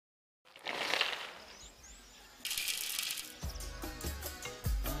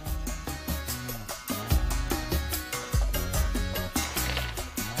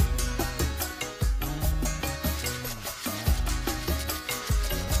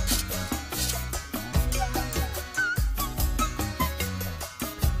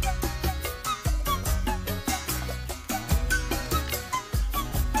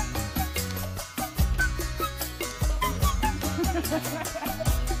Baro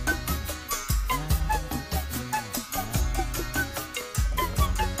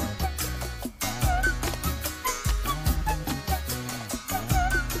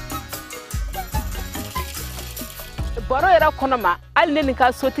era konoma alne ni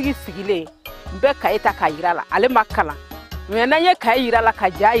ka sotigi sigile mbe kayita kayirala ale makala menanye kayirala ka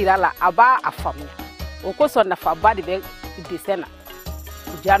jairala aba afamya okoso na fa de be disena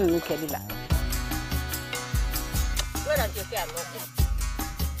janu kelila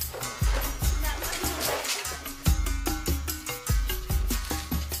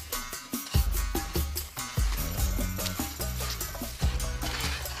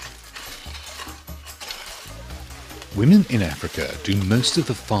Women in Africa do most of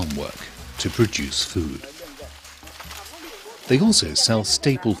the farm work to produce food. They also sell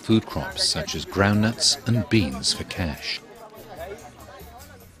staple food crops such as groundnuts and beans for cash.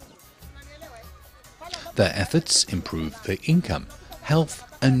 Their efforts improve the income, health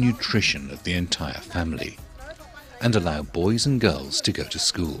and nutrition of the entire family and allow boys and girls to go to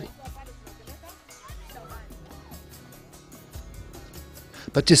school.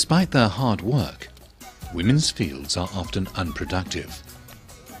 But despite their hard work, women's fields are often unproductive.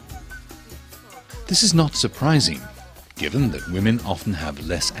 This is not surprising, given that women often have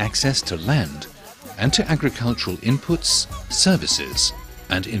less access to land and to agricultural inputs, services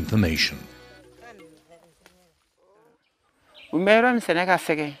and information. Umero mseneka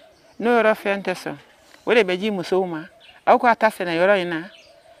sege no yoro fenteso wele beji musoma au ko atase na yoro ina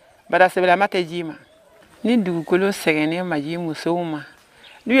bada sebela mate jima ni dugukolo sege ne maji musoma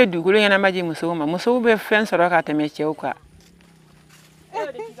ni ye dugukolo yana maji musoma muso be fenso roka temeche uka.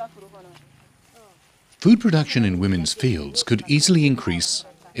 Food production in women's fields could easily increase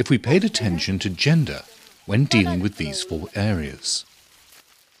if we paid attention to gender when dealing with these four areas.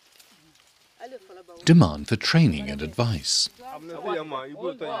 Demand for training and advice,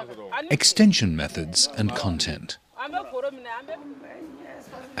 extension methods and content,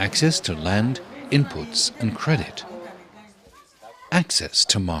 access to land, inputs and credit, access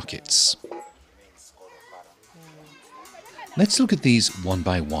to markets. Let's look at these one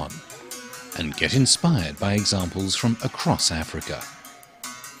by one and get inspired by examples from across Africa.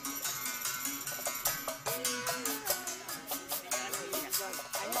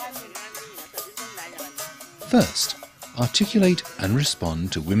 First, articulate and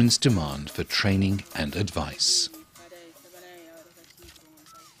respond to women's demand for training and advice.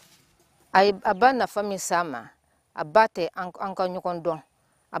 Abana fami sama abate anka nyukondon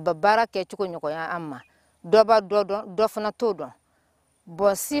ababara ke chuko nyukoya amma doba dofana todo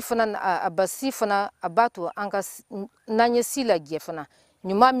bon sifana abasifana abatu anka nanye sila gefana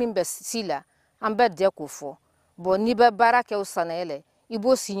nyuma mimbe sila ambe de kufo bon ni ba barake usanele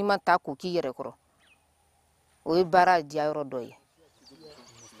ibo sinyima taku ki yerekro o bara diayro doy.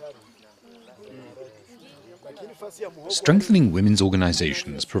 Strengthening women's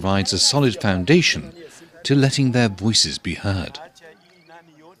organizations provides a solid foundation to letting their voices be heard.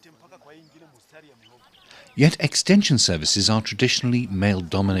 Yet extension services are traditionally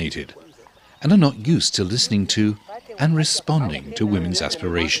male-dominated and are not used to listening to and responding to women's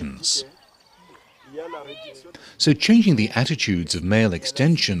aspirations. So changing the attitudes of male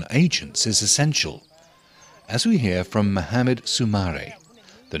extension agents is essential, as we hear from Mohamed Soumare,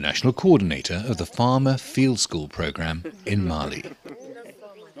 the national coordinator of the Farmer Field School program in Mali.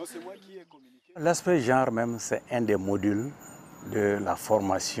 L'aspect genre même, c'est un des modules de la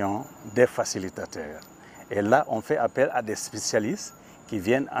formation des facilitateurs. Et là, on fait appel à des spécialistes qui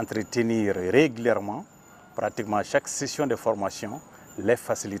viennent entretenir régulièrement, pratiquement chaque session de formation, les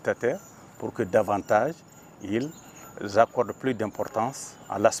facilitateurs pour que davantage ils accordent plus d'importance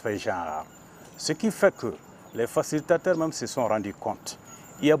à l'aspect genre. Ce qui fait que les facilitateurs même se sont rendus compte.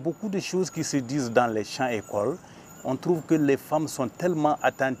 Il y a beaucoup de choses qui se disent dans les champs écoles. On trouve que les femmes sont tellement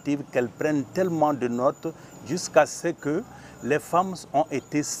attentives qu'elles prennent tellement de notes jusqu'à ce que les femmes ont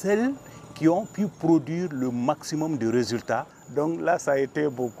été celles qui ont pu produire le maximum de résultats. Donc là, ça a été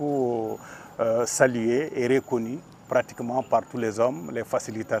beaucoup salué et reconnu pratiquement par tous les hommes, les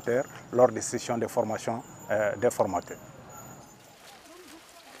facilitateurs, lors des sessions de formation des formateurs.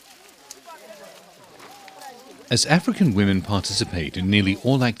 As African women participate in nearly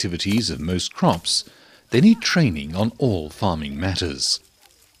all activities of most crops, they need training on all farming matters.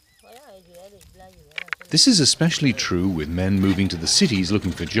 This is especially true with men moving to the cities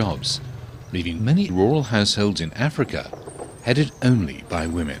looking for jobs, leaving many rural households in Africa headed only by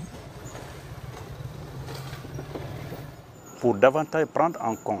women. Pour davantage prendre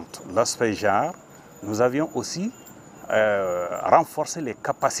en compte l'aspect genre, nous avions aussi renforcé les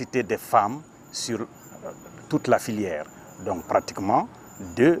capacités des femmes sur toute la filière. Donc pratiquement,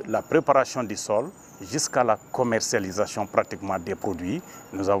 de la préparation du sol jusqu'à la commercialisation pratiquement des produits,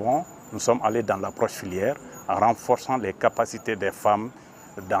 nous sommes allés dans l'approche filière en renforçant les capacités des femmes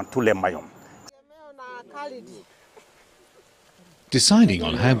dans tous les maillons. Deciding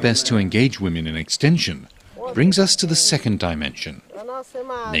on how best to engage women in extension brings us to the second dimension,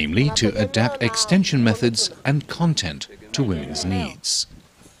 namely to adapt extension methods and content to women's needs.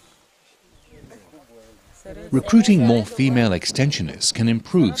 Recruiting more female extensionists can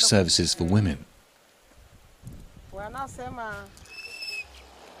improve services for women.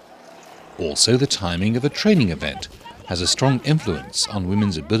 Also, the timing of a training event has a strong influence on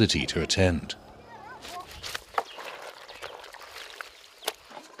women's ability to attend.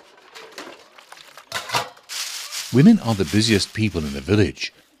 Women are the busiest people in the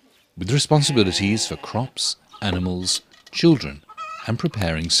village, with responsibilities for crops, animals, children, and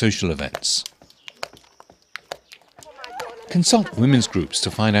preparing social events. Consult women's groups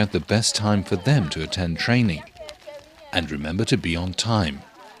to find out the best time for them to attend training. And remember to be on time.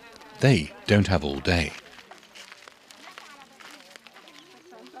 They don't have all day.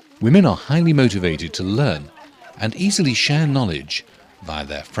 Women are highly motivated to learn and easily share knowledge via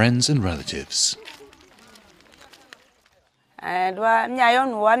their friends and relatives.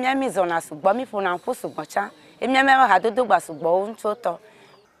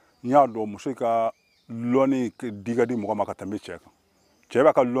 Loni digadi mo ma katambe cheka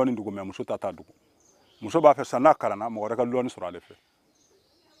cheba ka loni ndugo me muso tata dugo muso ba fe sana karana mo ka loni sura lefe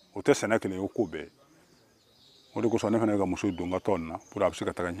o te sena kele okobe o de ko sona fena ga muso dunga tonna pour absi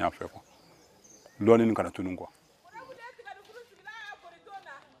ka taga nya fe ko loni ni kana tunun ko.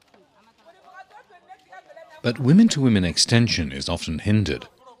 But women-to-women extension is often hindered.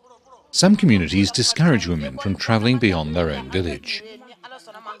 Some communities discourage women from travelling beyond their own village.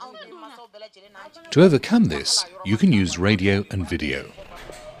 To overcome this, you can use radio and video.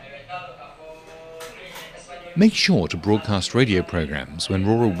 Make sure to broadcast radio programs when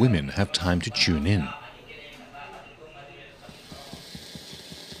rural women have time to tune in.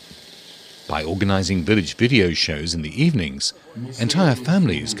 By organising village video shows in the evenings, entire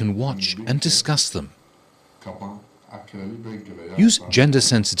families can watch and discuss them. Use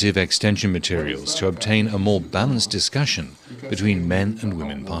gender-sensitive extension materials to obtain a more balanced discussion between men and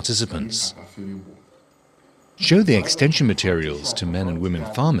women participants. Show the extension materials to men and women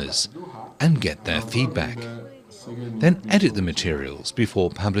farmers and get their feedback. Then edit the materials before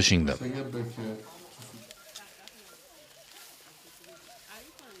publishing them.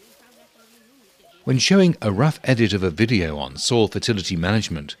 When showing a rough edit of a video on soil fertility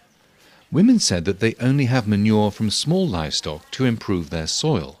management, women said that they only have manure from small livestock to improve their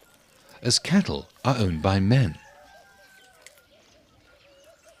soil, as cattle are owned by men.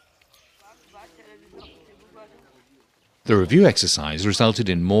 The review exercise resulted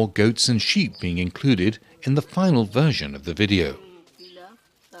in more goats and sheep being included in the final version of the video.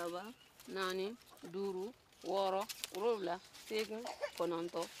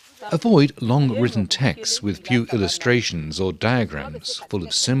 Avoid long written texts with few illustrations or diagrams full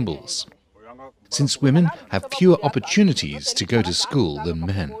of symbols, since women have fewer opportunities to go to school than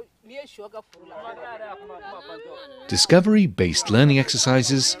men. Discovery-based learning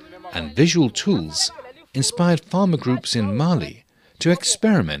exercises and visual tools inspired farmer groups in Mali to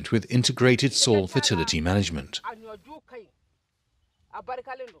experiment with integrated soil fertility management.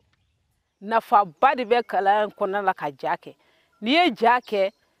 Nafa badi be kala kona la ka jake ni e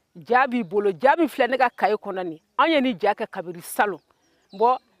jake jabi bolo jabi flene ka kay kona ni anya ni jake kabiri salo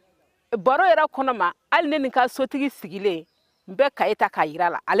bo baro era kona ma al ne ka sotigi sigile mbe kayita ka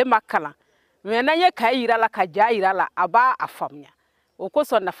yirala ale makala me nanye ka yirala ka ja yirala aba afamnya o ko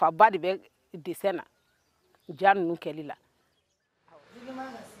so nafa badi be desena jan nu kelila.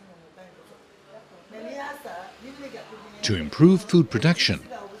 To improve food production,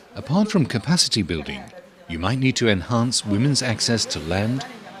 apart from capacity building, you might need to enhance women's access to land,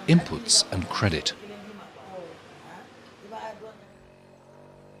 inputs and credit.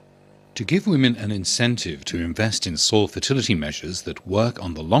 To give women an incentive to invest in soil fertility measures that work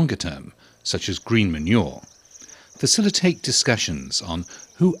on the longer term, such as green manure, facilitate discussions on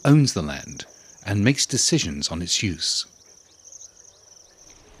who owns the land and makes decisions on its use.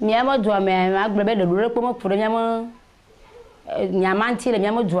 Nyamanti le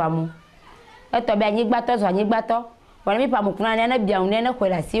miamo duamu eto be anyigbato zo anyigbato wona mi pa mukuna ne na bia une ne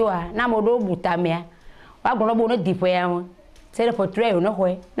kwela siwa na modo butamia wa gboro no dipo ya mo se le portrait no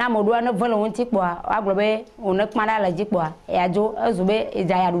hwe na modo na volo wonti kpo wa gboro be one kmala la jikpo ya jo azube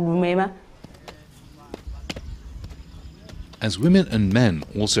ejaya dudumema. As women and men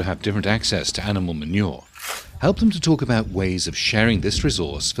also have different access to animal manure, help them to talk about ways of sharing this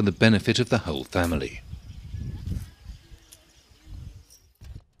resource for the benefit of the whole family.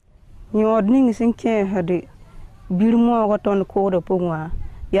 Nyodning sinke hadi birmo goton ko de pungwa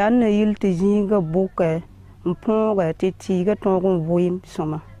yan ne yilti jinga buke mponga titi ga tongon voim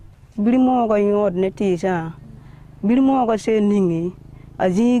soma birmo go nyod ne tisa birmo go se ningi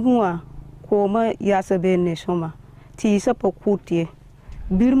ajigwa ko ma yasabe ne soma tisa pokutie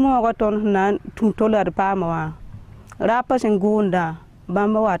birmo go ton nan tuntolar pamawa rapa sengunda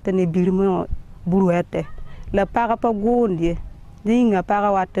bamba watane birmo buruete la paga pa gondie dinga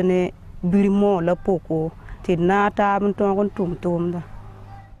paga watane birmo la poko ti nata mtongon tumtumda.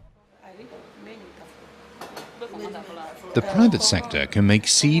 The private sector can make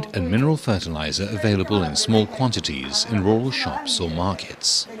seed and mineral fertilizer available in small quantities in rural shops or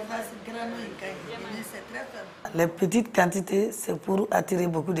markets. Les petites quantités, c'est pour attirer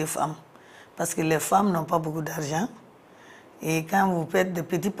beaucoup de femmes. Parce que les femmes n'ont pas beaucoup d'argent. Et quand vous faites des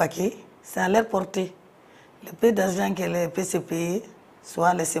petits paquets, c'est à leur portée. Le peu d'argent qu'elles peuvent se payer,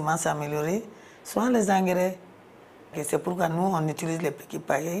 soit les semences améliorées, soit les engrais. Et c'est pourquoi nous, on utilise les petits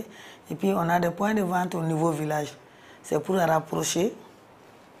paquets. Et puis, on a des points de vente au niveau village. C'est pour rapprocher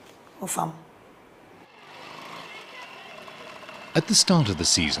aux femmes. At the start of the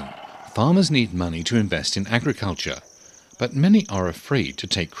season, farmers need money to invest in agriculture, but many are afraid to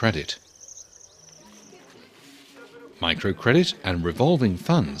take credit. Microcredit and revolving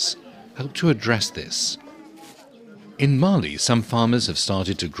funds help to address this. In Mali, some farmers have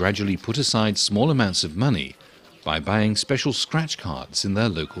started to gradually put aside small amounts of money by buying special scratch cards in their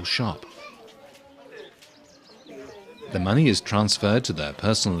local shop. The money is transferred to their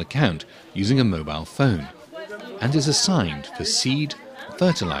personal account using a mobile phone and is assigned for seed,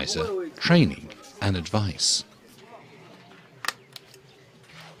 fertilizer, training and advice.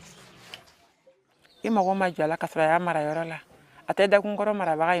 Ima goma jala kasra ya mara yorola ateda kungoro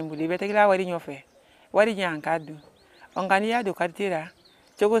mara baga imbuli betegila wari nyofe wari nyankadu ongani ya do kartira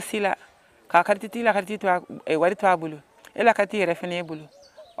jogo sila ka kartitila kartitwa wari twabulu ela kartire fene bulu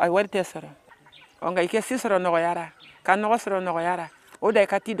wari tesoro onga ike sisoro no yara kan no soro no yara o dai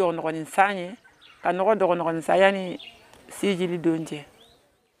kati do no nsanye kan no do no nsayani sijili donje.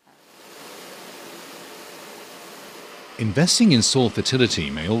 Investing in soil fertility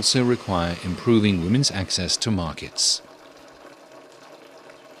may also require improving women's access to markets.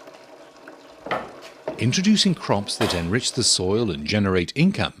 Introducing crops that enrich the soil and generate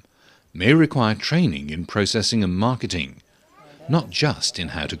income may require training in processing and marketing, not just in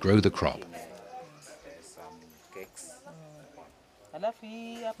how to grow the crop.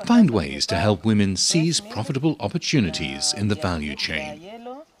 Find ways to help women seize profitable opportunities in the value chain.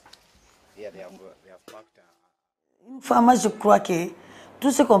 Une femme, je crois que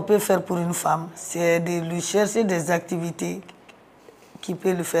tout ce qu'on peut faire pour une femme, c'est de lui chercher des activités qui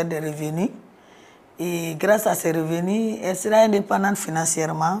peuvent lui faire des revenus. Et grâce à ces revenus, elle sera indépendante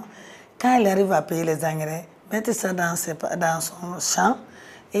financièrement. Quand elle arrive à payer les engrais, mettre ça dans son champ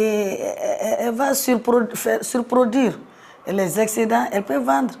et elle va surproduire. Et les excédents, elle peut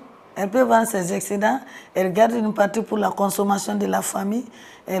vendre. Elle peut vendre ses excédents. Elle garde une partie pour la consommation de la famille.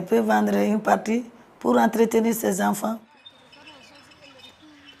 Elle peut vendre une partie pour entretenir ses enfants.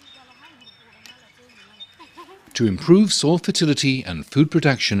 To improve soil fertility and food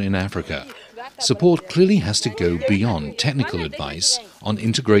production in Africa, support clearly has to go beyond technical advice on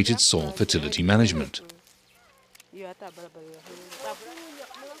integrated soil fertility management.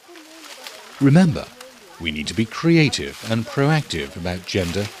 Remember, we need to be creative and proactive about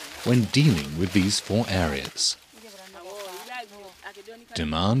gender when dealing with these 4 areas.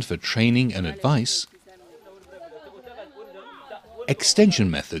 Demand for training and advice,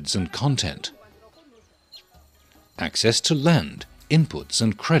 extension methods and content, access to land, inputs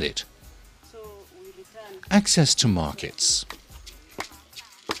and credit, access to markets.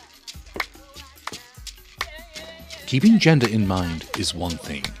 Keeping gender in mind is one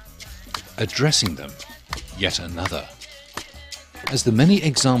thing, addressing them yet another. As the many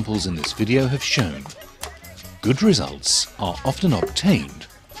examples in this video have shown, good results are often obtained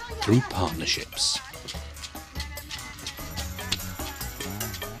through partnerships.